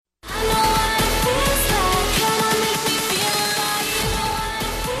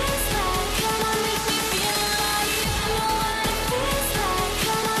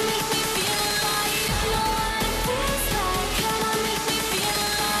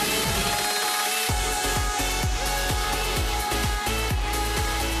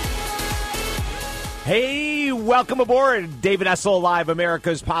Hey, welcome aboard. David Essel Live,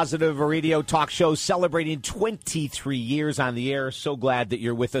 America's Positive Radio Talk Show, celebrating 23 years on the air. So glad that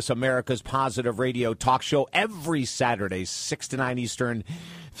you're with us. America's Positive Radio Talk Show every Saturday, 6 to 9 Eastern,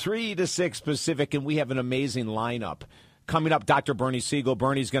 3 to 6 Pacific, and we have an amazing lineup. Coming up, Dr. Bernie Siegel.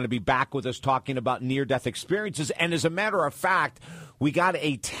 Bernie's going to be back with us talking about near-death experiences. And as a matter of fact, we got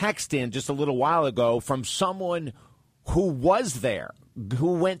a text in just a little while ago from someone who was there,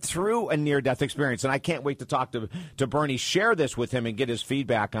 who went through a near-death experience. And I can't wait to talk to Bernie, share this with him and get his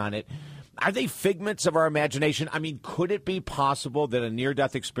feedback on it. Are they figments of our imagination? I mean, could it be possible that a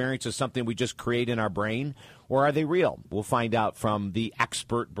near-death experience is something we just create in our brain? Or are they real? We'll find out from the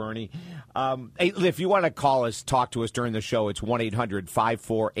expert, Bernie. Hey, if you want to call us, talk to us during the show, it's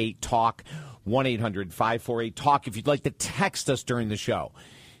 1-800-548-TALK, 1-800-548-TALK. If you'd like to text us during the show,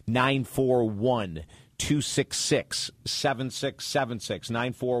 941-266-7676,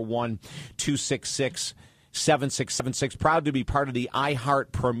 941-266-7676. Proud to be part of the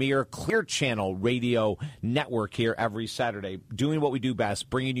iHeart Premier Clear Channel radio network here every Saturday, doing what we do best,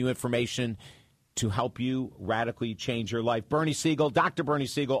 bringing you information to help you radically change your life. Bernie Siegel, Dr. Bernie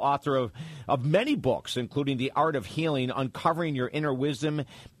Siegel, author of many books, including The Art of Healing, Uncovering Your Inner Wisdom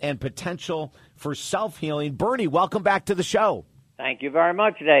and Potential for Self-Healing. Bernie, welcome back to the show. Thank you very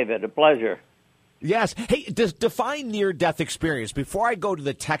much, David. A pleasure. Yes. Hey, define near-death experience. Before I go to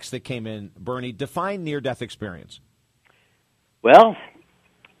the text that came in, Bernie, define near-death experience. Well,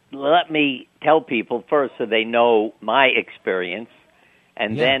 let me tell people first so they know my experience,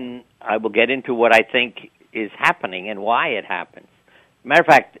 and then I will get into what I think is happening and why it happens. Matter of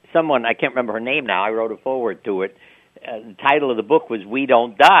fact, someone, I can't remember her name now, I wrote a foreword to it. The title of the book was We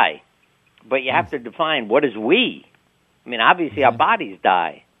Don't Die. But you have to define, what is we? I mean, obviously our bodies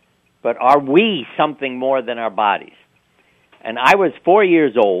die. But are we something more than our bodies? And I was 4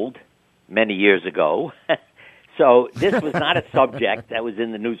 years old many years ago, so this was not a subject that was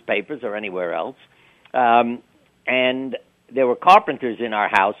in the newspapers or anywhere else. And there were carpenters in our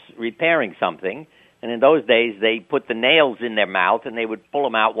house repairing something, and in those days they put the nails in their mouth and they would pull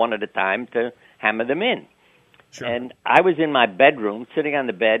them out one at a time to hammer them in. Sure. And I was in my bedroom sitting on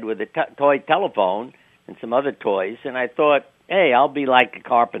the bed with a toy telephone and some other toys, and I thought, hey, I'll be like a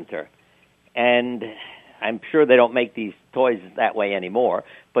carpenter. And I'm sure they don't make these toys that way anymore,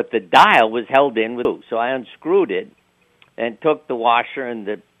 but the dial was held in with glue. So I unscrewed it and took the washer and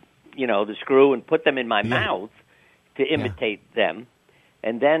the screw and put them in my mouth to imitate them.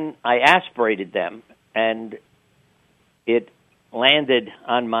 And then I aspirated them, and it landed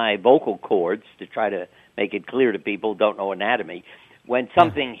on my vocal cords to try to make it clear to people who don't know anatomy. When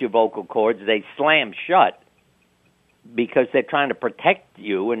something your vocal cords, they slam shut because they're trying to protect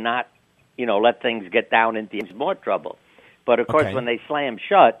you and not, let things get down into more trouble. But, of course, when they slam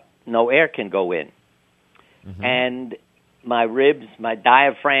shut, no air can go in. Mm-hmm. And my ribs, my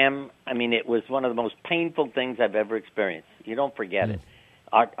diaphragm, I mean, it was one of the most painful things I've ever experienced. You don't forget it.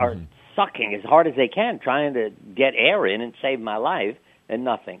 Are sucking as hard as they can, trying to get air in and save my life, and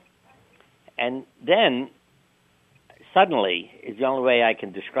nothing. And then, suddenly, is the only way I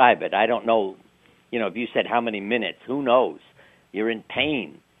can describe it. I don't know, if you said how many minutes, who knows? You're in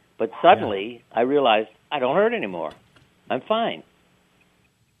pain. But suddenly, I realized I don't hurt anymore. I'm fine.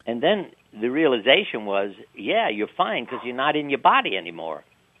 And then the realization was, you're fine because you're not in your body anymore.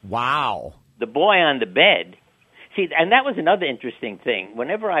 Wow. The boy on the bed. See, and that was another interesting thing.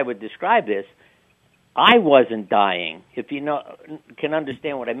 Whenever I would describe this, I wasn't dying, if you can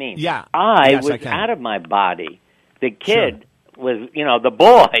understand what I mean. Yeah. I was out of my body. The kid was, the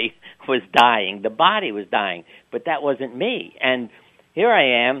boy was dying. The body was dying. But that wasn't me. And here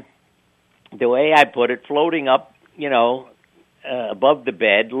I am, the way I put it, floating up, above the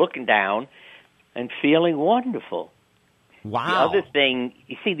bed, looking down, and feeling wonderful. Wow. The other thing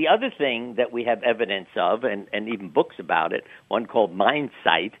that we have evidence of, and even books about it, one called Mind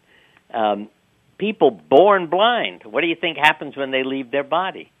Sight, people born blind, what do you think happens when they leave their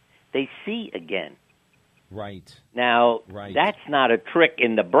body? They see again. Right. Now, that's not a trick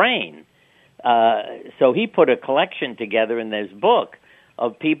in the brain. So he put a collection together in this book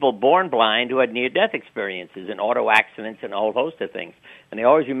of people born blind who had near-death experiences and auto accidents and a whole host of things. And I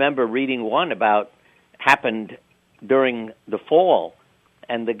always remember reading one happened during the fall,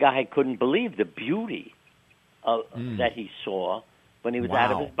 and the guy couldn't believe the beauty that he saw when he was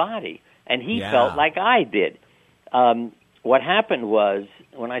out of his body. And he felt like I did. What happened was,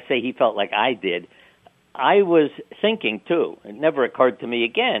 when I say he felt like I did, I was thinking, too. It never occurred to me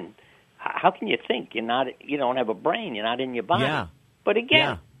again. How can you think? You don't have a brain. You're not in your body. Yeah. But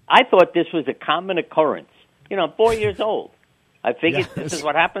again, I thought this was a common occurrence. I'm 4 years old. I figured this is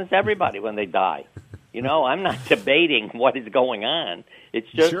what happens to everybody when they die. You know, I'm not debating what is going on. It's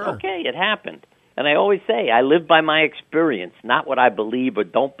just, okay, it happened. And I always say, I live by my experience, not what I believe or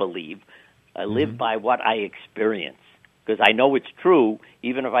don't believe. I live by what I experience, because I know it's true,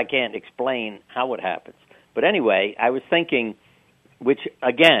 even if I can't explain how it happens. But anyway, I was thinking, which,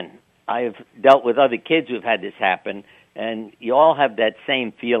 again, I've dealt with other kids who've had this happen, and you all have that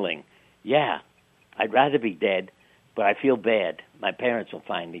same feeling. Yeah, I'd rather be dead, but I feel bad. My parents will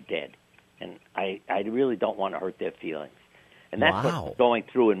find me dead, and I really don't want to hurt their feelings. And that's what's going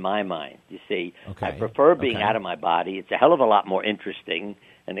through in my mind, you see. I prefer being out of my body. It's a hell of a lot more interesting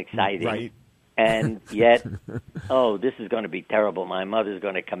and exciting. Right. And yet, this is going to be terrible. My mother's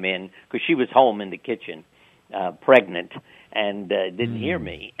going to come in, because she was home in the kitchen, pregnant, and didn't hear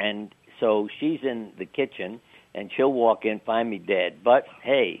me. And so she's in the kitchen, and she'll walk in, find me dead. But,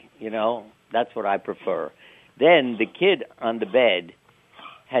 hey, you know, that's what I prefer. Then the kid on the bed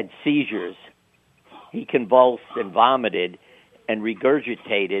had seizures. He convulsed and vomited and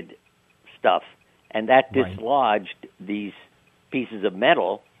regurgitated stuff, and that dislodged these pieces of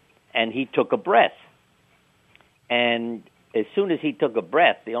metal, and he took a breath. And as soon as he took a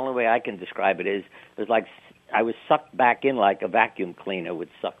breath, the only way I can describe it is, it was like I was sucked back in like a vacuum cleaner would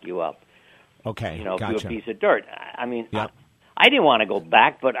suck you up. Okay, you know, gotcha. to a piece of dirt. I mean, I didn't want to go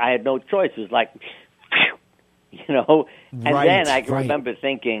back, but I had no choice. It was like, you know, and then I can remember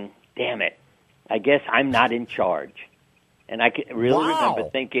thinking, damn it, I guess I'm not in charge. And I can really remember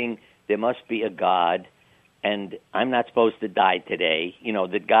thinking, there must be a God, and I'm not supposed to die today. You know,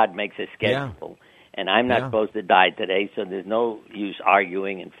 that God makes a schedule, and I'm not supposed to die today, so there's no use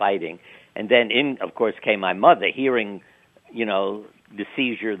arguing and fighting. And then in, of course, came my mother, hearing, you know, the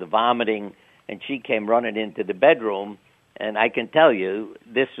seizure, the vomiting, and she came running into the bedroom. And I can tell you,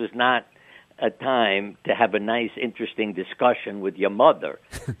 this was not a time to have a nice, interesting discussion with your mother,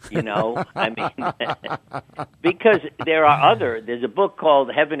 you know? I mean, because there's a book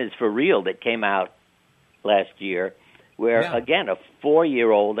called Heaven is for Real that came out last year, where, again, a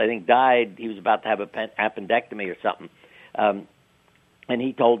 4-year-old, I think, died. He was about to have an appendectomy or something. And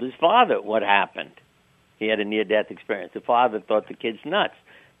he told his father what happened. He had a near-death experience. The father thought the kid's nuts.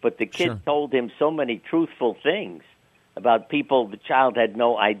 But the kid told him so many truthful things about people the child had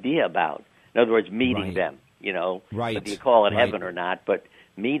no idea about. In other words, meeting them, you know, whether you call it heaven or not, but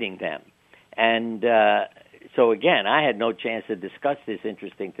meeting them. And so, again, I had no chance to discuss this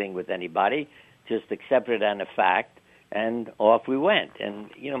interesting thing with anybody, just accepted it on a fact, and off we went. And,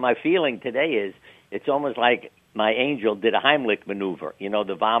 you know, my feeling today is it's almost like my angel did a Heimlich maneuver, you know,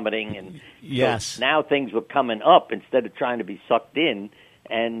 the vomiting. And so now things were coming up instead of trying to be sucked in.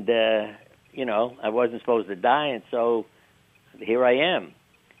 And, you know, I wasn't supposed to die, and so here I am.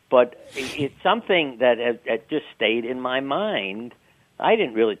 But it's something that has just stayed in my mind. I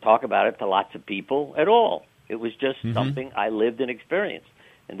didn't really talk about it to lots of people at all. It was just something I lived and experienced.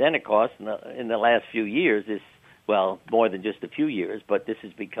 And then, of course, in the last few years, more than just a few years, but this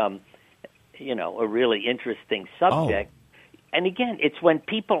has become, you know, a really interesting subject. And again, it's when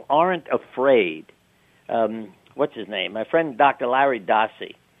people aren't afraid. What's his name? My friend Dr. Larry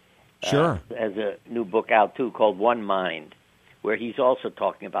Dossey has a new book out, too, called One Mind, where he's also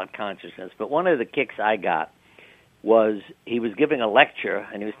talking about consciousness. But one of the kicks I got was he was giving a lecture,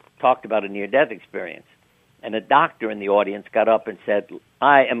 and he was talked about a near-death experience. And a doctor in the audience got up and said,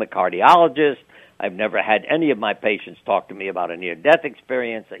 I am a cardiologist. I've never had any of my patients talk to me about a near-death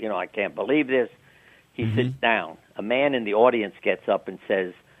experience. You know, I can't believe this. He sits down. A man in the audience gets up and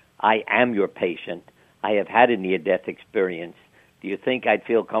says, I am your patient. I have had a near-death experience. Do you think I'd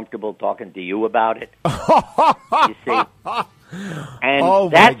feel comfortable talking to you about it? You see?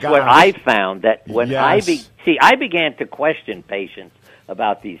 And that's what I found, that when I began to question patients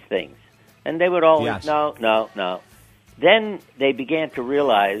about these things. And they would always, no. Then they began to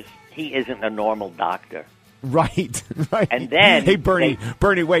realize he isn't a normal doctor. Right. And then, hey, Bernie,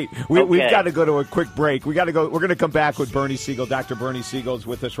 wait. We've got to go to a quick break. We're going to come back with Bernie Siegel. Dr. Bernie Siegel is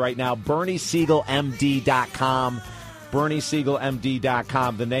with us right now. BernieSiegelMD.com.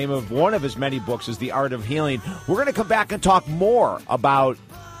 BernieSiegelMD.com. The name of one of his many books is The Art of Healing. We're going to come back and talk more about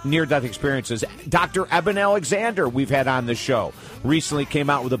near-death experiences. Dr. Eben Alexander, we've had on the show, recently came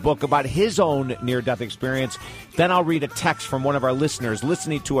out with a book about his own near-death experience. Then I'll read a text from one of our listeners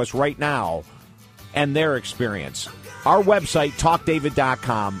listening to us right now and their experience. Our website,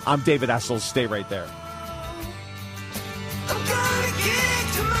 TalkDavid.com. I'm David Essels. Stay right there. I'm gonna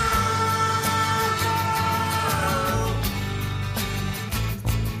get tomorrow.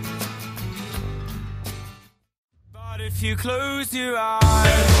 But if you close your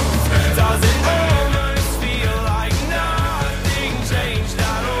eyes, does it almost feel like nothing changed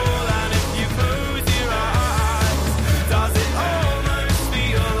at all? And if you close your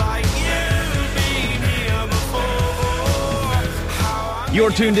You're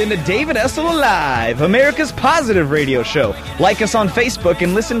tuned in to David Essel Live, America's positive radio show. Like us on Facebook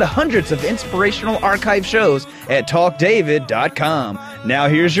and listen to hundreds of inspirational archive shows at TalkDavid.com. Now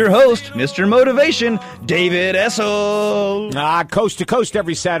here's your host, Mr. Motivation, David Essel. Coast to coast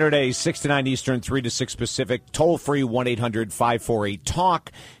every Saturday, 6 to 9 Eastern, 3 to 6 Pacific. Toll free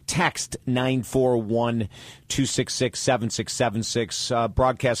 1-800-548-TALK. Text 941-266-7676.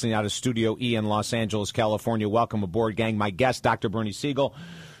 Broadcasting out of Studio E in Los Angeles, California. Welcome aboard, gang. My guest, Dr. Bernie Siegel.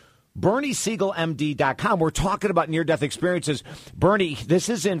 BernieSiegelMD.com. We're talking about near-death experiences. Bernie, this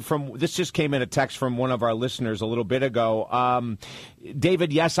just came in a text from one of our listeners a little bit ago.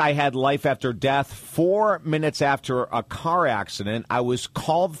 David, yes, I had life after death. 4 minutes after a car accident, I was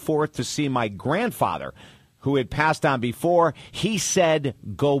called forth to see my grandfather, who had passed on before. He said,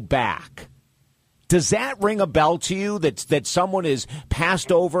 go back. Does that ring a bell to you that someone is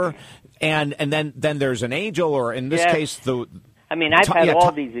passed over and then there's an angel, or in this case, I've had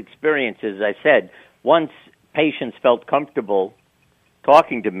all these experiences. I said, once patients felt comfortable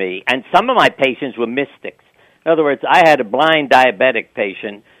talking to me, and some of my patients were mystics. In other words, I had a blind diabetic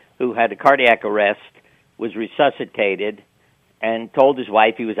patient who had a cardiac arrest, was resuscitated, and told his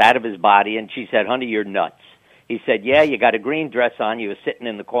wife he was out of his body, and she said, honey, you're nuts. He said, yeah, you got a green dress on. You were sitting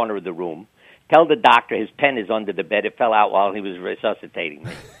in the corner of the room. Tell the doctor his pen is under the bed. It fell out while he was resuscitating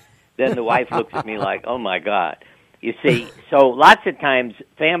me. Then the wife looks at me like, oh, my God. You see, so lots of times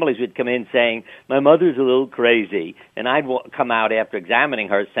families would come in saying, my mother's a little crazy. And I'd come out after examining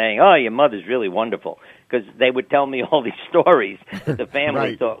her saying, oh, your mother's really wonderful. Because they would tell me all these stories that the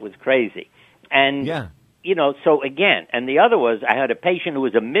family thought was crazy. And, so again, and the other was I had a patient who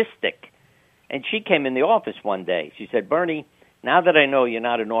was a mystic. And she came in the office one day. She said, Bernie, now that I know you're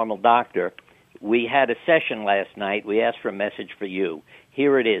not a normal doctor, we had a session last night. We asked for a message for you.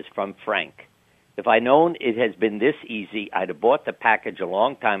 Here it is from Frank. If I'd known it has been this easy, I'd have bought the package a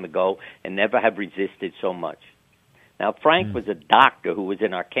long time ago and never have resisted so much. Now, Frank was a doctor who was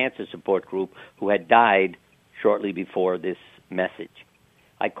in our cancer support group who had died shortly before this message.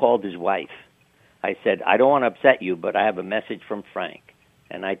 I called his wife. I said, I don't want to upset you, but I have a message from Frank.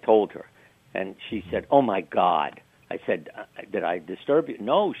 And I told her. And she said, oh, my God. I said, did I disturb you?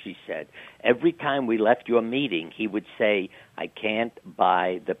 No, she said. Every time we left your meeting, he would say, I can't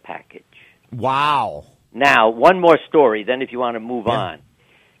buy the package. Wow. Now, one more story, then if you want to move on.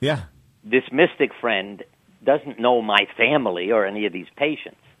 Yeah. This mystic friend doesn't know my family or any of these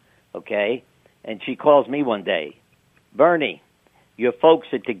patients, okay? And she calls me one day, Bernie, your folks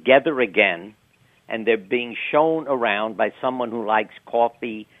are together again, and they're being shown around by someone who likes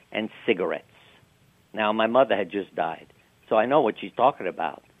coffee and cigarettes. Now, my mother had just died, so I know what she's talking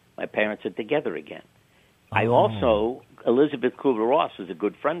about. My parents are together again. I also, Elizabeth Kubler-Ross was a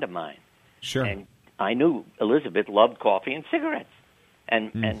good friend of mine. Sure. And I knew Elizabeth loved coffee and cigarettes.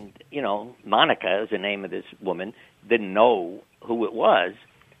 And, Monica is the name of this woman, didn't know who it was,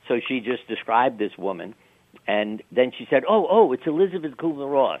 so she just described this woman. And then she said, oh, it's Elizabeth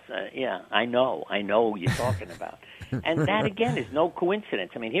Kubler-Ross. Yeah, I know who you're talking about. And that, again, is no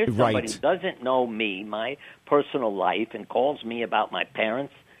coincidence. I mean, here's somebody who doesn't know me, my personal life, and calls me about my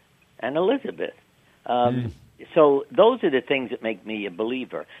parents and Elizabeth. So those are the things that make me a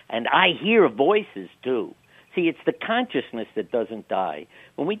believer. And I hear voices, too. See, it's the consciousness that doesn't die.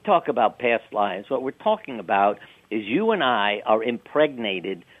 When we talk about past lives, what we're talking about is you and I are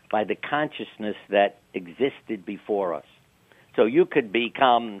impregnated by the consciousness that existed before us. So you could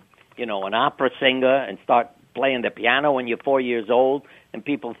become, an opera singer and start playing the piano when you're 4 years old, and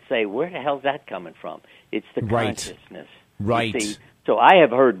people say, where the hell's that coming from? It's the consciousness. Right. You see? So I have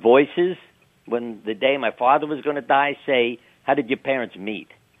heard voices when the day my father was going to die say, how did your parents meet?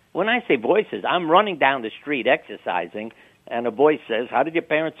 When I say voices, I'm running down the street exercising, and a voice says, how did your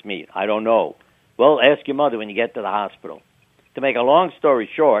parents meet? I don't know. Well, ask your mother when you get to the hospital. To make a long story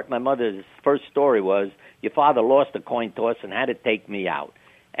short, my mother's first story was, your father lost a coin toss and had to take me out.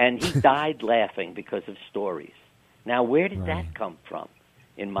 And he died laughing because of stories. Now, where did that come from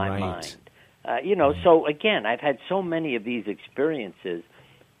in my mind? So again, I've had so many of these experiences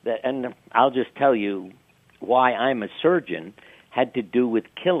that, and I'll just tell you why I'm a surgeon, had to do with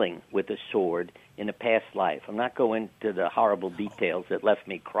killing with a sword in a past life. I'm not going into the horrible details that left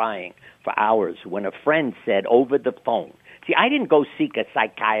me crying for hours when a friend said over the phone. See, I didn't go seek a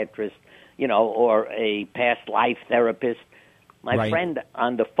psychiatrist, or a past life therapist. My friend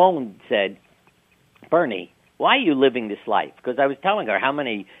on the phone said, Bernie, why are you living this life? Because I was telling her how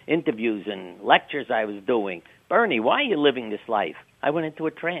many interviews and lectures I was doing. Bernie, why are you living this life? I went into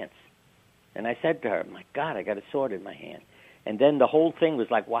a trance. And I said to her, my God, I got a sword in my hand. And then the whole thing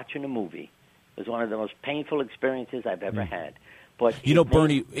was like watching a movie. It was one of the most painful experiences I've ever had. But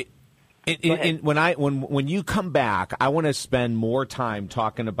Bernie, when you come back, I want to spend more time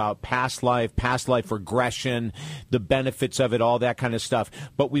talking about past life regression, the benefits of it, all that kind of stuff.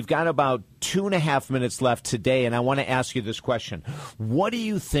 But we've got about 2.5 minutes left today, and I want to ask you this question. What do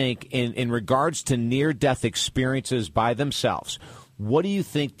you think in regards to near-death experiences by themselves? What do you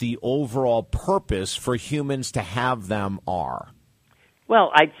think the overall purpose for humans to have them are?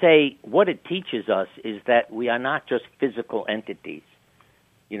 Well, I'd say what it teaches us is that we are not just physical entities.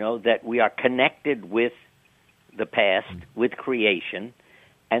 That we are connected with the past, with creation,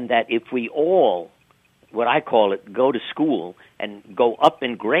 and that if we all, what I call it, go to school and go up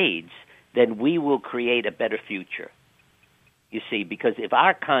in grades, then we will create a better future. You see, because if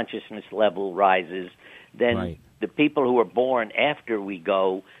our consciousness level rises, then the people who are born after we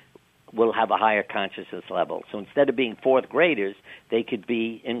go will have a higher consciousness level. So instead of being fourth graders, they could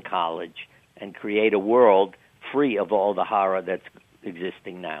be in college and create a world free of all the horror that's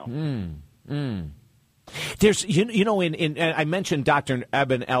existing now. There's, I mentioned Dr.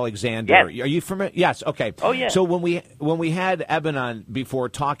 Eben Alexander. Yes. Are you familiar? Yes. Okay. Oh, yeah. So when we had Eben on before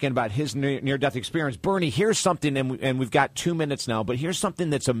talking about his near-death experience, Bernie, here's something, and we've got 2 minutes now, but here's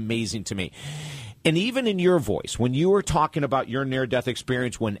something that's amazing to me. And even in your voice, when you were talking about your near-death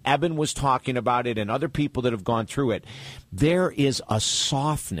experience, when Eben was talking about it and other people that have gone through it, there is a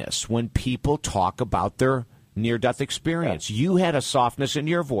softness when people talk about their near-death experience. Right. You had a softness in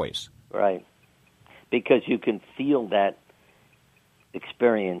your voice. Right. Because you can feel that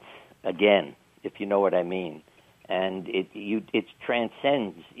experience again, if you know what I mean. And it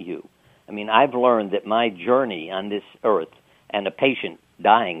transcends you. I mean, I've learned that my journey on this earth, and a patient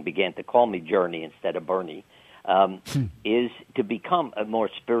dying began to call me Journey instead of Bernie, is to become a more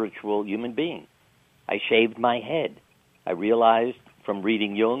spiritual human being. I shaved my head. I realized from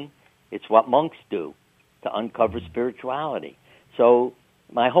reading Jung, it's what monks do, to uncover spirituality. So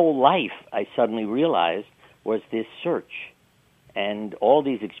my whole life, I suddenly realized, was this search. And all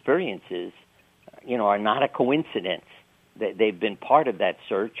these experiences, are not a coincidence. They've been part of that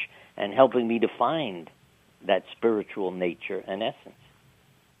search and helping me to find that spiritual nature and essence.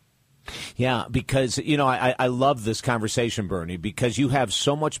 Yeah, because, I love this conversation, Bernie, because you have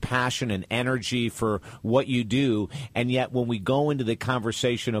so much passion and energy for what you do, and yet when we go into the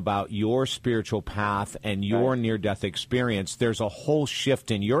conversation about your spiritual path and your near-death experience, there's a whole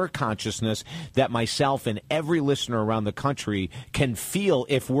shift in your consciousness that myself and every listener around the country can feel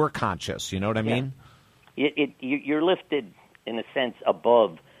if we're conscious. You know what I mean? You're lifted, in a sense,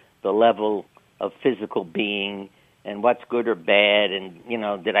 above the level of physical being and what's good or bad, and,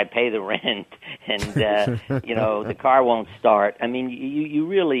 did I pay the rent, and, the car won't start. I mean, you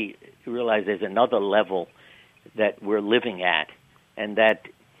really realize there's another level that we're living at, and that,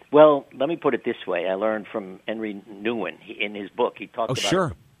 well, let me put it this way. I learned from Henry Nouwen in his book. He talked about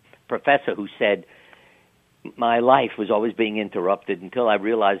a professor who said, my life was always being interrupted until I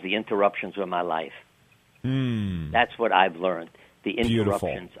realized the interruptions were my life. That's what I've learned. The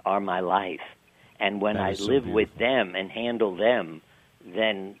interruptions are my life. And when I live with them and handle them,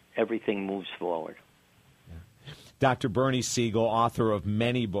 then everything moves forward. Dr. Bernie Siegel, author of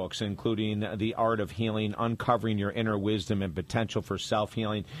many books, including The Art of Healing, Uncovering Your Inner Wisdom and Potential for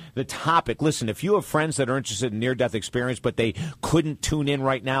Self-Healing. The topic, listen, if you have friends that are interested in near-death experience, but they couldn't tune in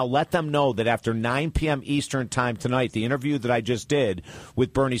right now, let them know that after 9 p.m. Eastern Time tonight, the interview that I just did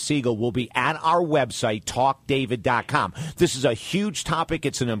with Bernie Siegel will be at our website, talkdavid.com. This is a huge topic.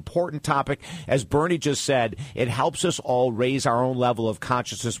 It's an important topic. As Bernie just said, it helps us all raise our own level of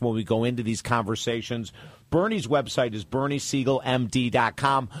consciousness when we go into these conversations. Bernie's website is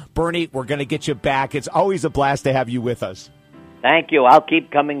BernieSiegelMD.com. Bernie, we're going to get you back. It's always a blast to have you with us. Thank you. I'll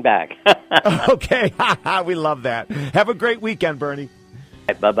keep coming back. Okay. We love that. Have a great weekend, Bernie.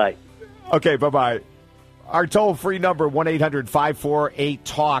 Bye-bye. Okay, bye-bye. Our toll-free number,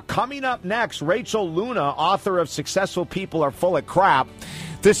 1-800-548-TALK. Coming up next, Rachel Luna, author of Successful People Are Full of Crap.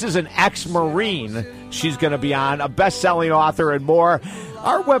 This is an ex-Marine she's going to be on, a best-selling author and more.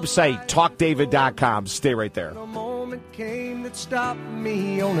 Our website, talkdavid.com. Stay right there. A moment came that stopped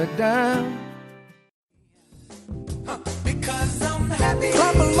me on a dime. Because I'm happy.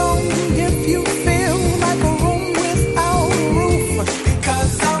 Clap along if you feel like a room without a roof.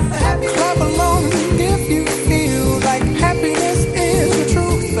 Because I'm happy. Clap along if you feel like happiness is the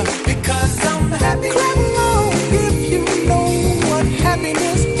truth. Because I'm happy. Clap along if you know what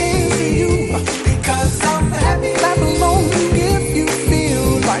happiness is to you. Because I'm happy. Clap along if you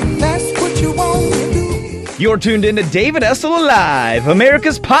feel like that's what you want to do. You're tuned in to David Essel Live,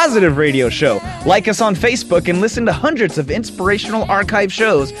 America's positive radio show. Like us on Facebook and listen to hundreds of inspirational archive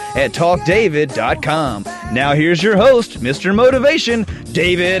shows at TalkDavid.com. Now here's your host, Mr. Motivation,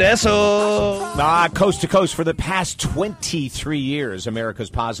 David Essel. Coast to coast for the past 23 years,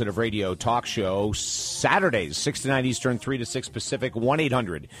 America's positive radio talk show. Saturdays, 6 to 9 Eastern, 3 to 6 Pacific,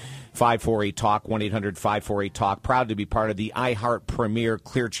 1-800-548-TALK, 1-800-548-TALK. Proud to be part of the iHeart Premier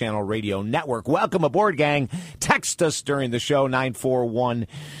Clear Channel Radio Network. Welcome aboard, gang. Text us during the show,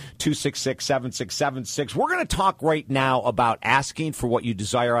 941-266-7676. We're going to talk right now about asking for what you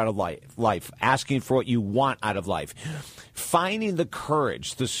desire out of life, asking for what you want out of life, finding the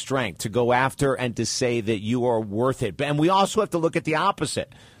courage, the strength to go after and to say that you are worth it. And we also have to look at the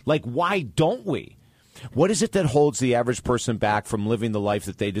opposite. Like, why don't we? What is it that holds the average person back from living the life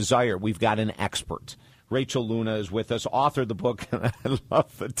that they desire? We've got an expert. Rachel Luna is with us, author of the book. I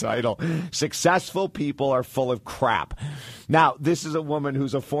love the title. Successful People Are Full of Crap. Now, this is a woman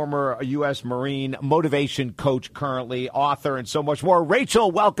who's a former U.S. Marine, motivation coach currently, author, and so much more.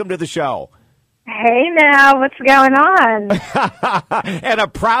 Rachel, welcome to the show. Hey now, what's going on? And a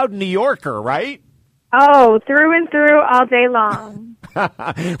proud New Yorker, right? Oh, through and through all day long.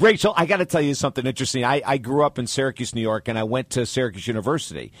 Rachel, I got to tell you something interesting. I grew up in Syracuse, New York, and I went to Syracuse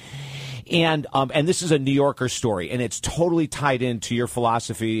University. And this is a New Yorker story, and it's totally tied into your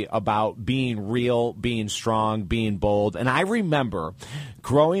philosophy about being real, being strong, being bold. And I remember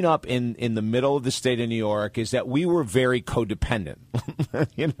growing up in the middle of the state of New York is that we were very codependent.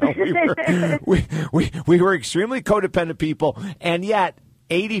 We were extremely codependent people, and yet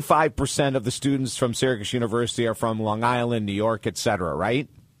 85% of the students from Syracuse University are from Long Island, New York, et cetera, right?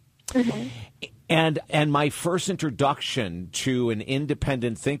 Mm-hmm. And my first introduction to an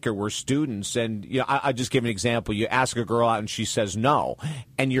independent thinker were students. And I'll just give an example. You ask a girl out and she says no.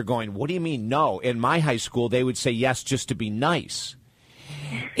 And you're going, what do you mean no? In my high school, they would say yes just to be nice.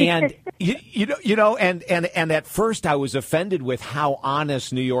 And, and at first I was offended with how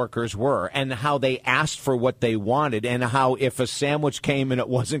honest New Yorkers were and how they asked for what they wanted and how if a sandwich came and it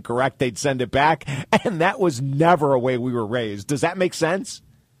wasn't correct, they'd send it back. And that was never a way we were raised. Does that make sense?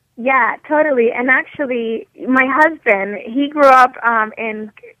 Yeah, totally. And actually, my husband, he grew up in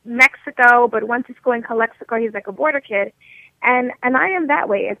Mexico, but went to school in Calexico. He's like a border kid. And I am that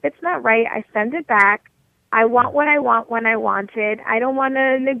way. If it's not right, I send it back. I want what I want when I want it. I don't want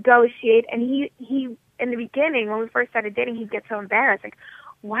to negotiate. And he in the beginning, when we first started dating, he'd get so embarrassed. Like,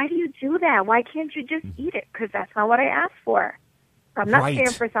 why do you do that? Why can't you just eat it? Because that's not what I asked for. I'm not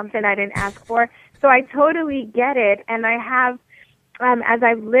paying for something I didn't ask for. So I totally get it. And I have... as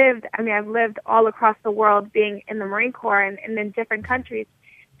I've lived all across the world being in the Marine Corps and in different countries.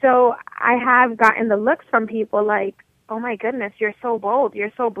 So I have gotten the looks from people like, oh my goodness, you're so bold,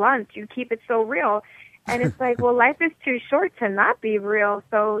 you're so blunt, you keep it so real. And it's like, well, life is too short to not be real.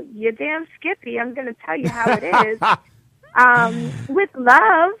 So you damn Skippy, I'm going to tell you how it is. With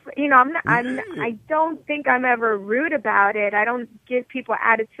love, I don't think I'm ever rude about it. I don't give people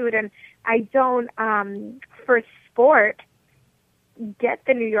attitude, and I don't, for sport, get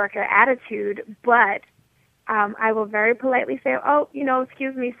the New Yorker attitude, but I will very politely say, oh,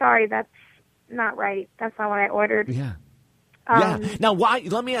 excuse me, sorry, that's not right. That's not what I ordered. Yeah. Yeah. Now, why?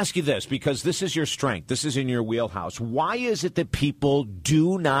 Let me ask you this, because this is your strength. This is in your wheelhouse. Why is it that people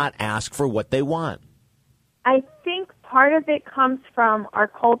do not ask for what they want? I think part of it comes from our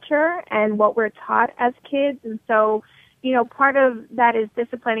culture and what we're taught as kids. And so, part of that is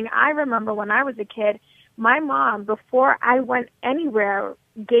disciplining. I remember when I was a kid, my mom, before I went anywhere,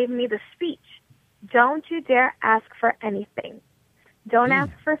 gave me the speech. Don't you dare ask for anything. Don't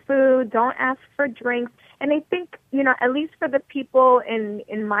ask for food. Don't ask for drinks. And I think, at least for the people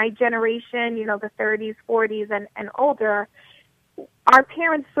in my generation, the 30s, 40s, and older, our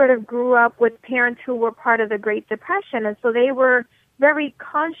parents sort of grew up with parents who were part of the Great Depression. And so they were very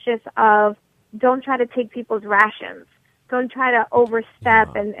conscious of don't try to take people's rations. Don't try to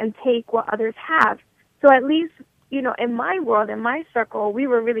overstep and take what others have. So at least, in my world, in my circle, we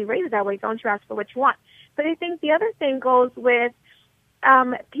were really raised that way. Don't you ask for what you want. But I think the other thing goes with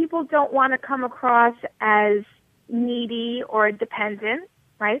people don't want to come across as needy or dependent,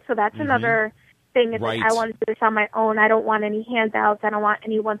 right? So that's another thing. It's like, I want to do this on my own. I don't want any handouts. I don't want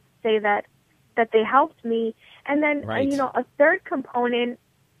anyone to say that they helped me. And then, a third component,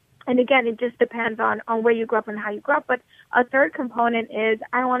 and again, it just depends on where you grew up and how you grew up, but a third component is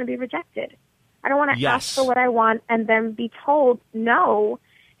I don't want to be rejected. I don't want to ask for what I want and then be told no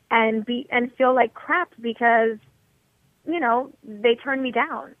and feel like crap because, they turned me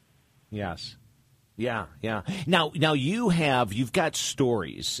down. Yes. Yeah. Now you've got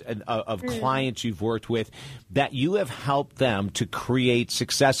stories of clients you've worked with that you have helped them to create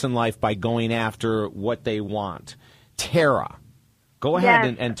success in life by going after what they want. Tara, go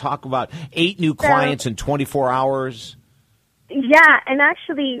ahead and talk about 8 new clients in 24 hours. Yeah, and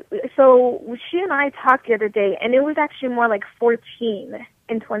actually, so she and I talked the other day, and it was actually more like 14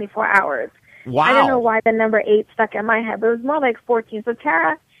 in 24 hours. Wow. I don't know why the number 8 stuck in my head, but it was more like 14. So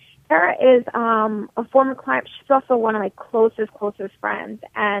Tara is a former client. She's also one of my closest friends.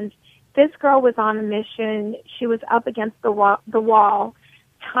 And this girl was on a mission. She was up against the wall.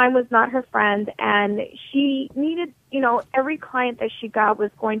 Time was not her friend, and she needed, every client that she got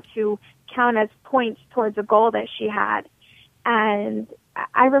was going to count as points towards a goal that she had. And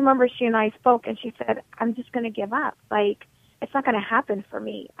I remember she and I spoke, and she said, I'm just going to give up. Like, it's not going to happen for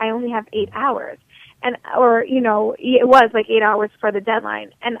me. I only have 8 hours. It was like 8 hours for the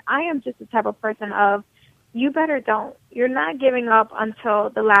deadline. And I am just the type of person of, you better don't. You're not giving up until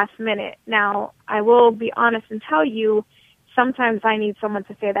the last minute. Now, I will be honest and tell you, sometimes I need someone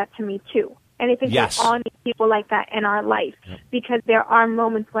to say that to me too. And I think we all need people like that in our life, because there are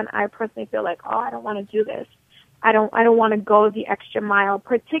moments when I personally feel like, I don't want to do this. I don't want to go the extra mile,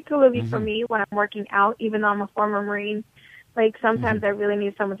 particularly for me when I'm working out, even though I'm a former Marine. Like, sometimes I really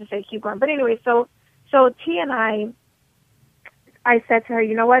need someone to say, keep going. But anyway, so T and I said to her,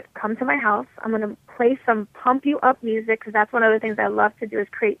 you know what, come to my house. I'm going to play some pump you up music, because that's one of the things I love to do is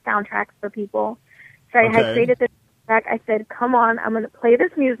create soundtracks for people. So I had created this track. I said, come on, I'm going to play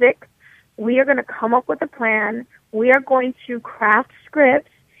this music. We are going to come up with a plan. We are going to craft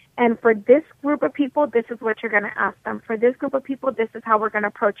scripts. And for this group of people, this is what you're going to ask them. For this group of people, this is how we're going to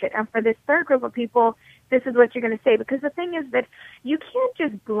approach it. And for this third group of people, this is what you're going to say. Because the thing is that you can't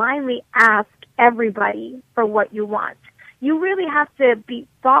just blindly ask everybody for what you want. You really have to be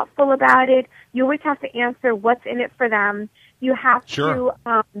thoughtful about it. You always have to answer what's in it for them. You have to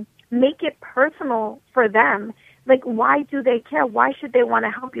make it personal for them. Like, why do they care? Why should they want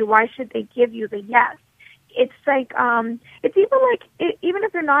to help you? Why should they give you the yes? It's like, it's even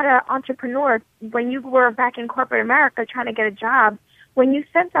if you're not an entrepreneur, when you were back in corporate America trying to get a job, when you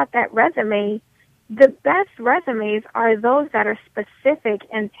sent out that resume, the best resumes are those that are specific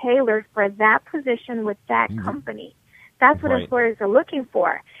and tailored for that position with that company. That's what employers are looking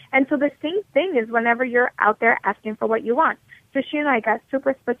for. And so the same thing is whenever you're out there asking for what you want. So she and I got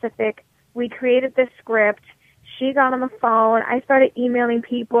super specific. We created this script. She got on the phone. I started emailing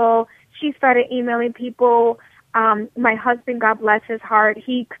people. She started emailing people. My husband, God bless his heart,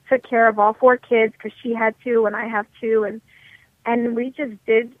 he took care of all 4 kids because she had 2 and I have 2. And we did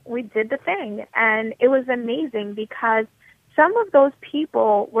the thing. And it was amazing because some of those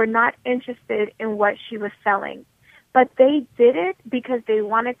people were not interested in what she was selling. But they did it because they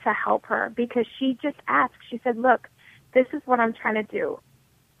wanted to help her, because she just asked. She said, look, this is what I'm trying to do.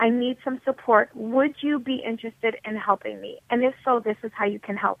 I need some support. Would you be interested in helping me? And if so, this is how you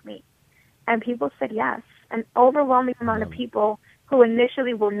can help me. And people said yes. An overwhelming amount of people who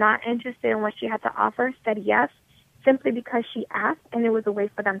initially were not interested in what she had to offer said yes, simply because she asked, and it was a way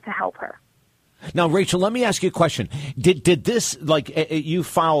for them to help her. Now, Rachel, let me ask you a question. Did this, you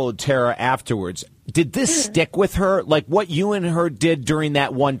followed Tara afterwards, did this stick with her? Like what you and her did during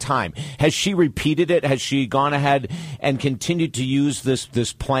that one time? Has she repeated it? Has she gone ahead and continued to use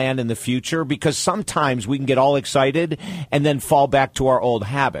this plan in the future? Because sometimes we can get all excited and then fall back to our old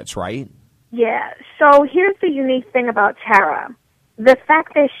habits, right? Yeah. So here's the unique thing about Tara. The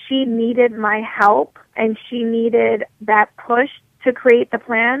fact that she needed my help and she needed that push to create the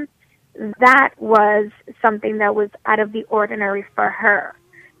plan, that was something that was out of the ordinary for her,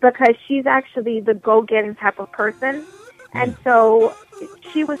 because she's actually the go-getting type of person. And so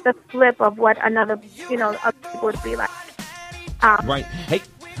she was the flip of what other people would be like. Right. Hey,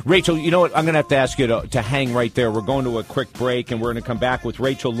 Rachel, you know what? I'm going to have to ask you to hang right there. We're going to a quick break, and we're going to come back with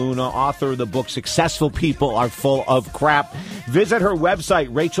Rachel Luna, author of the book Successful People Are Full of Crap. Visit her website,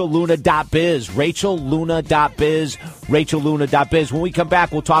 rachelluna.biz, rachelluna.biz, rachelluna.biz. When we come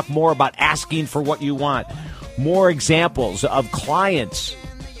back, we'll talk more about asking for what you want, more examples of clients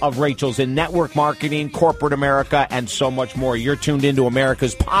of Rachel's in network marketing, corporate America, and so much more. You're tuned into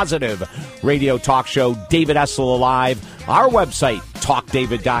America's Positive Radio Talk Show, David Essel Alive. Our website,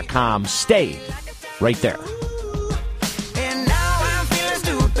 talkdavid.com. Stay right there. And now I'm feeling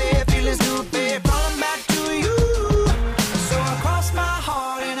stupid, falling back to you. So I cross my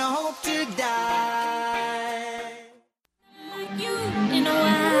heart and I hope to die. You know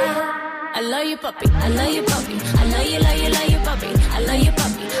I love you, puppy. I love you, puppy. I love you, puppy. I love you, puppy. I love you,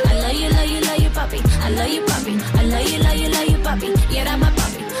 puppy. I love you, puppy. I love you, puppy. Yeah, that's my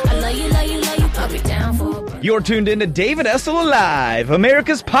puppy. I love love you, puppy. Down for a break. You're tuned in to David Essel Live,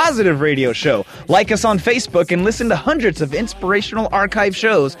 America's positive radio show. Like us on Facebook and listen to hundreds of inspirational archive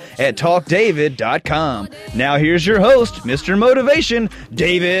shows at TalkDavid.com. Now here's your host, Mr. Motivation,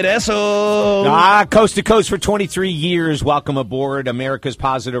 David Essel. Coast to coast for 23 years. Welcome aboard America's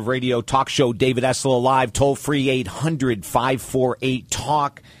positive radio talk show, David Essel Live. Toll free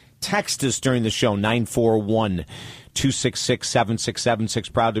 800-548-TALK. Text us during the show,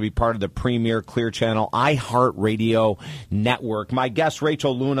 941-266-7676. Proud to be part of the premier Clear Channel iHeartRadio network. My guest,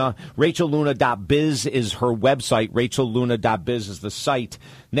 Rachel Luna. RachelLuna.biz is her website. RachelLuna.biz is the site.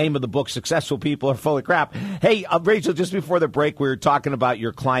 Name of the book, Successful People Are Full of Crap. Hey, Rachel, just before the break, we were talking about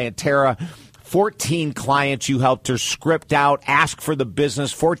your client, Tara. 14 clients you helped her script out, ask for the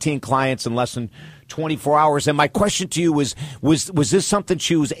business, 14 clients in less than 24 hours. And my question to you was this something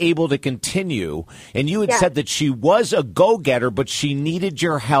she was able to continue? And you had said that she was a go-getter, but she needed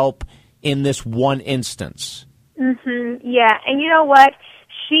your help in this one instance. Mm-hmm. Yeah, and you know what?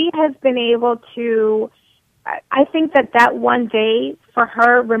 She has been able to, I think that one day for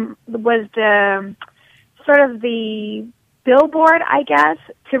her was the sort of the billboard, I guess,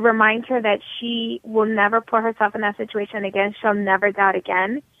 to remind her that she will never put herself in that situation again. She'll never doubt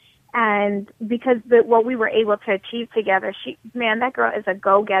again. And because what we were able to achieve together, that girl is a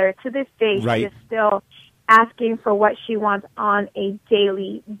go-getter. To this day, right. She is still asking for what she wants on a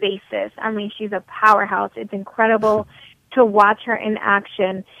daily basis. I mean, she's a powerhouse. It's incredible to watch her in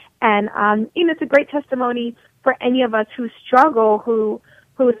action. And, it's a great testimony for any of us who struggle, who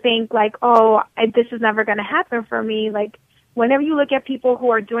think like, this is never going to happen for me. Like, whenever you look at people who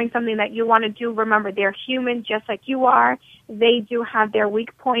are doing something that you want to do, remember they're human just like you are. They do have their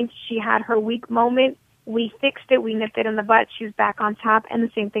weak points. She had her weak moment. We fixed it. We nipped it in the butt. She's back on top, and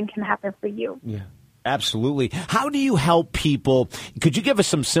the same thing can happen for you. Yeah, absolutely. How do you help people? Could you give us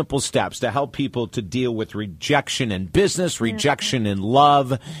some simple steps to help people to deal with rejection in business, rejection in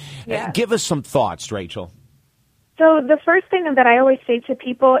love? Yeah. Give us some thoughts, Rachel. So the first thing that I always say to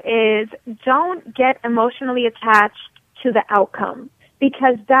people is don't get emotionally attached to the outcome,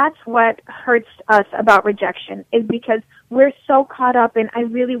 because that's what hurts us about rejection, is because we're so caught up in, I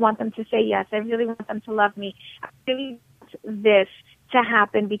really want them to say yes, I really want them to love me, I really want this to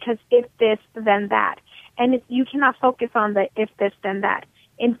happen because if this, then that. And you cannot focus on the if this, then that.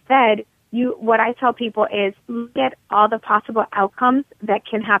 Instead, what I tell people is look at all the possible outcomes that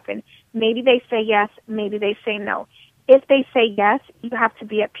can happen. Maybe they say yes, maybe they say no. If they say yes, you have to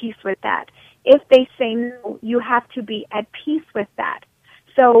be at peace with that. If they say no, you have to be at peace with that.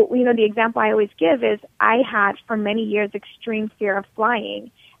 So, the example I always give is I had for many years extreme fear of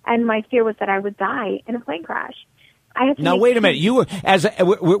flying, and my fear was that I would die in a plane crash. Now, wait a minute.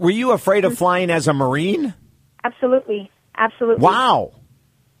 Were you afraid of flying as a Marine? Absolutely. Absolutely. Wow.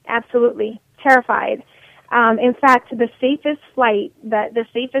 Absolutely. Terrified. In fact, the safest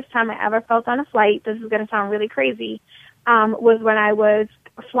time I ever felt on a flight, this is going to sound really crazy, was when I was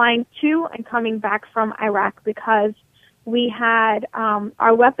flying to and coming back from Iraq, because we had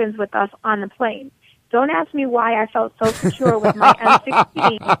our weapons with us on the plane. Don't ask me why I felt so secure with my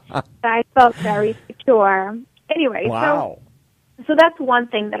M16, but I felt very secure. Anyway, wow. So that's one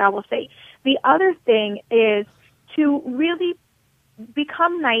thing that I will say. The other thing is to really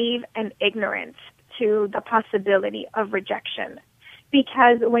become naive and ignorant to the possibility of rejection.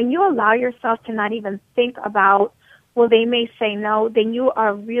 Because when you allow yourself to not even think about, well, they may say no, then you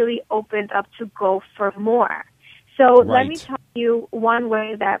are really opened up to go for more. So Let me tell you one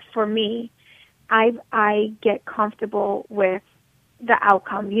way that for me, I get comfortable with the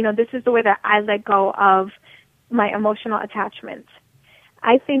outcome. This is the way that I let go of my emotional attachments.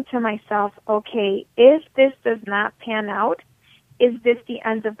 I think to myself, okay, if this does not pan out, is this the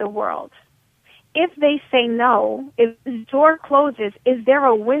end of the world? If they say no, if the door closes, is there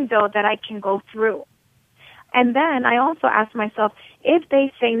a window that I can go through? And then I also ask myself, if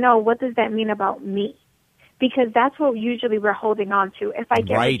they say no, what does that mean about me? Because that's what usually we're holding on to. If I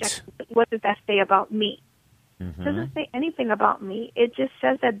get rejected, what does that say about me? Mm-hmm. It doesn't say anything about me. It just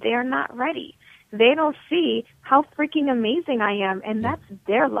says that they're not ready. They don't see how freaking amazing I am, and that's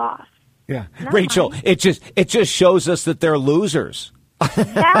their loss. Yeah, Rachel, mine. It just shows us that they're losers.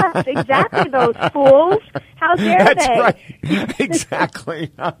 Yes, exactly, those fools. How dare That's they? Right.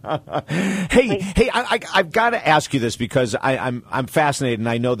 Exactly. Hey, I've got to ask you this because I'm fascinated, and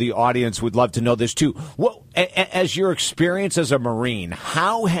I know the audience would love to know this too. What, as your experience as a Marine,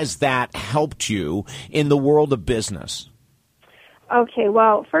 how has that helped you in the world of business? Okay,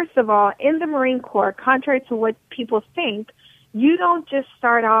 well, first of all, in the Marine Corps, contrary to what people think, you don't just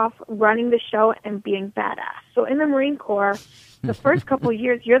start off running the show and being badass. So in the Marine Corps, The first couple of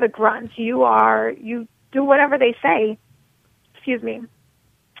years, you're the grunt. You do whatever they say. Excuse me.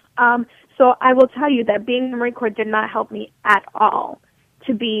 So I will tell you that being in the Marine Corps did not help me at all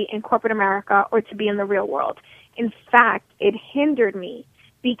to be in corporate America or to be in the real world. In fact, it hindered me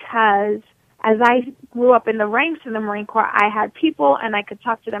because as I grew up in the ranks in the Marine Corps, I had people and I could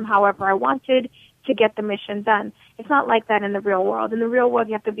talk to them however I wanted to get the mission done. It's not like that in the real world. In the real world,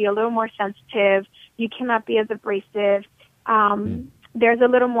 you have to be a little more sensitive. You cannot be as abrasive. There's a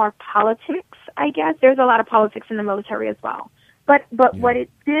little more politics, I guess. There's a lot of politics in the military as well. But what it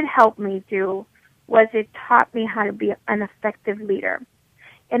did help me do was it taught me how to be an effective leader.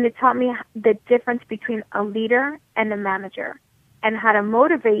 And it taught me the difference between a leader and a manager and how to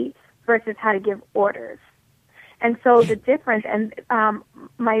motivate versus how to give orders. And so the difference, and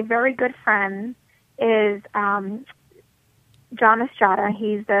my very good friend is John Estrada.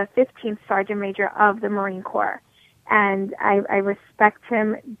 He's the 15th Sergeant Major of the Marine Corps. And I respect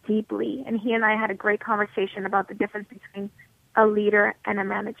him deeply. And he and I had a great conversation about the difference between a leader and a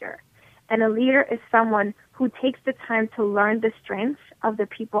manager. And a leader is someone who takes the time to learn the strengths of the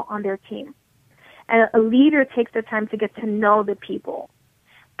people on their team. And a leader takes the time to get to know the people.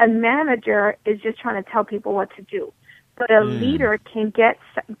 A manager is just trying to tell people what to do. But a leader can get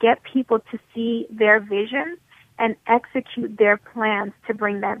people to see their vision and execute their plans to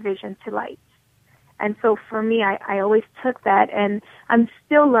bring that vision to light. And so for me, I always took that, and I'm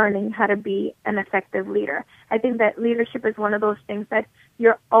still learning how to be an effective leader. I think that leadership is one of those things that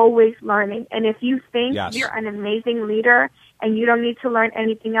you're always learning. And if you think you're an amazing leader and you don't need to learn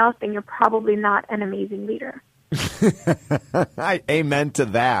anything else, then you're probably not an amazing leader. Amen to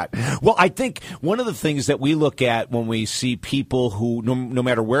that. Well, I think one of the things that we look at when we see people who, no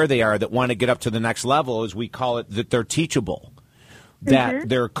matter where they are, that want to get up to the next level is we call it that they're teachable. That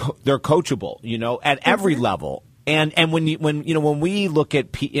they're coachable, at every level. And when we look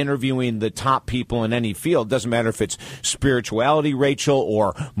at interviewing the top people in any field, doesn't matter if it's spirituality, Rachel,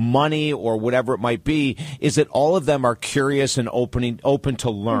 or money, or whatever it might be, is that all of them are curious and open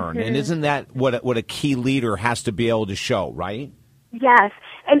to learn. And isn't that what a key leader has to be able to show, right? Yes.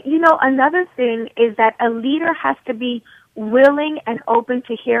 And another thing is that a leader has to be willing and open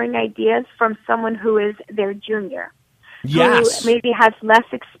to hearing ideas from someone who is their junior. Yes. Who maybe has less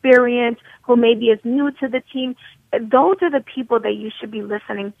experience, who maybe is new to the team. Those are the people that you should be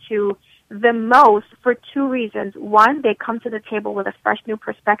listening to the most for two reasons. One, they come to the table with a fresh new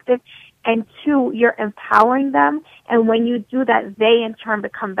perspective. And two, you're empowering them. And when you do that, they in turn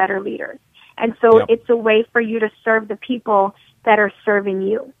become better leaders. And so it's a way for you to serve the people that are serving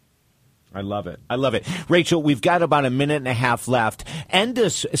you. I love it. I love it. Rachel, we've got about a minute and a half left.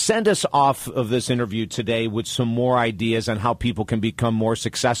 Send us off of this interview today with some more ideas on how people can become more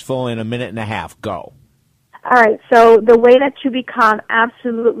successful in a minute and a half. Go. All right. So the way that you become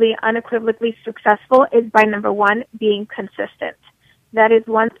absolutely unequivocally successful is by, number one, being consistent. That is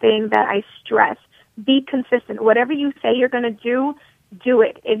one thing that I stress. Be consistent. Whatever you say you're going to do, do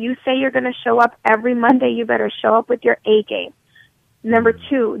it. If you say you're going to show up every Monday, you better show up with your A game. Number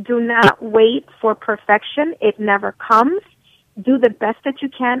two, do not wait for perfection. It never comes. Do the best that you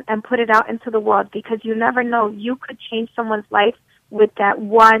can and put it out into the world, because you never know. You could change someone's life with that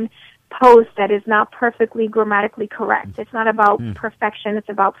one post that is not perfectly grammatically correct. It's not about perfection. It's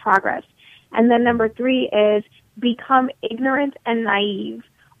about progress. And then number three is become ignorant and naive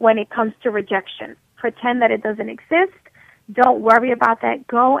when it comes to rejection. Pretend that it doesn't exist. Don't worry about that.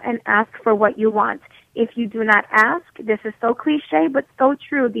 Go and ask for what you want. If you do not ask, this is so cliche, but so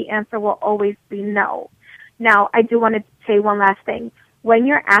true, the answer will always be no. Now, I do want to say one last thing. When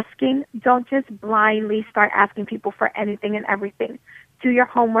you're asking, don't just blindly start asking people for anything and everything. Do your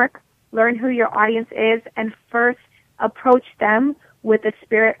homework, learn who your audience is, and first approach them with a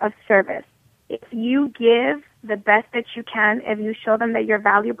spirit of service. If you give the best that you can, if you show them that you're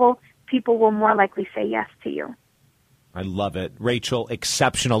valuable, people will more likely say yes to you. I love it. Rachel,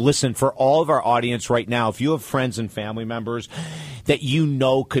 exceptional. Listen, for all of our audience right now, if you have friends and family members that you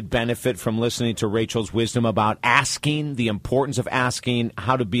know could benefit from listening to Rachel's wisdom about asking, the importance of asking,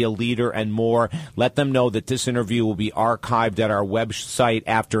 how to be a leader, and more, let them know that this interview will be archived at our website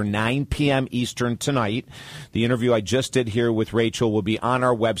after 9 p.m. Eastern tonight. The interview I just did here with Rachel will be on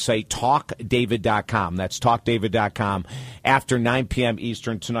our website, talkdavid.com. That's talkdavid.com after 9 p.m.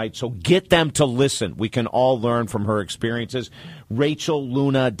 Eastern tonight. So get them to listen. We can all learn from her experiences.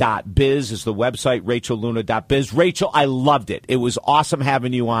 RachelLuna.biz is the website, RachelLuna.biz. Rachel, I loved it. It was awesome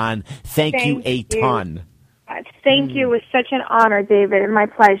having you on. Thank you a ton. Thank you. It was such an honor, David, and my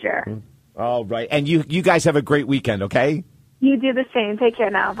pleasure. All right. And you guys have a great weekend, okay? You do the same. Take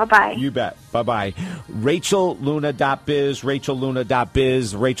care now. Bye-bye. You bet. Bye-bye. RachelLuna.biz,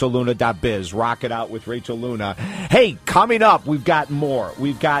 RachelLuna.biz, RachelLuna.biz. Rock it out with Rachel Luna. Hey, coming up, we've got more.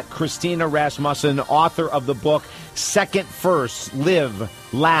 We've got Christina Rasmussen, author of the book Second First, Live,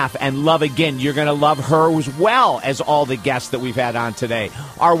 Laugh, and Love Again. You're going to love her as well as all the guests that we've had on today.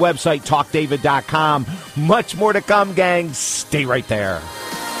 Our website, TalkDavid.com. Much more to come, gang. Stay right there.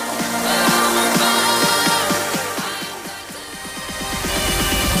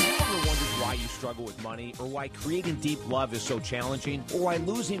 With money, or why creating deep love is so challenging, or why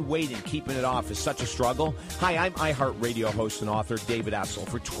losing weight and keeping it off is such a struggle? Hi, I'm iHeartRadio host and author David Essel.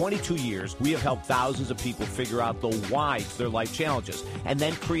 For 22 years, we have helped thousands of people figure out the why to their life challenges and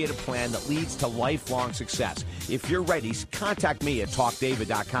then create a plan that leads to lifelong success. If you're ready, contact me at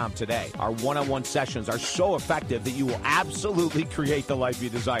TalkDavid.com today. Our one-on-one sessions are so effective that you will absolutely create the life you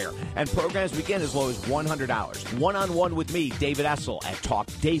desire. And programs begin as low as $100. One-on-one with me, David Essel, at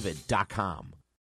TalkDavid.com.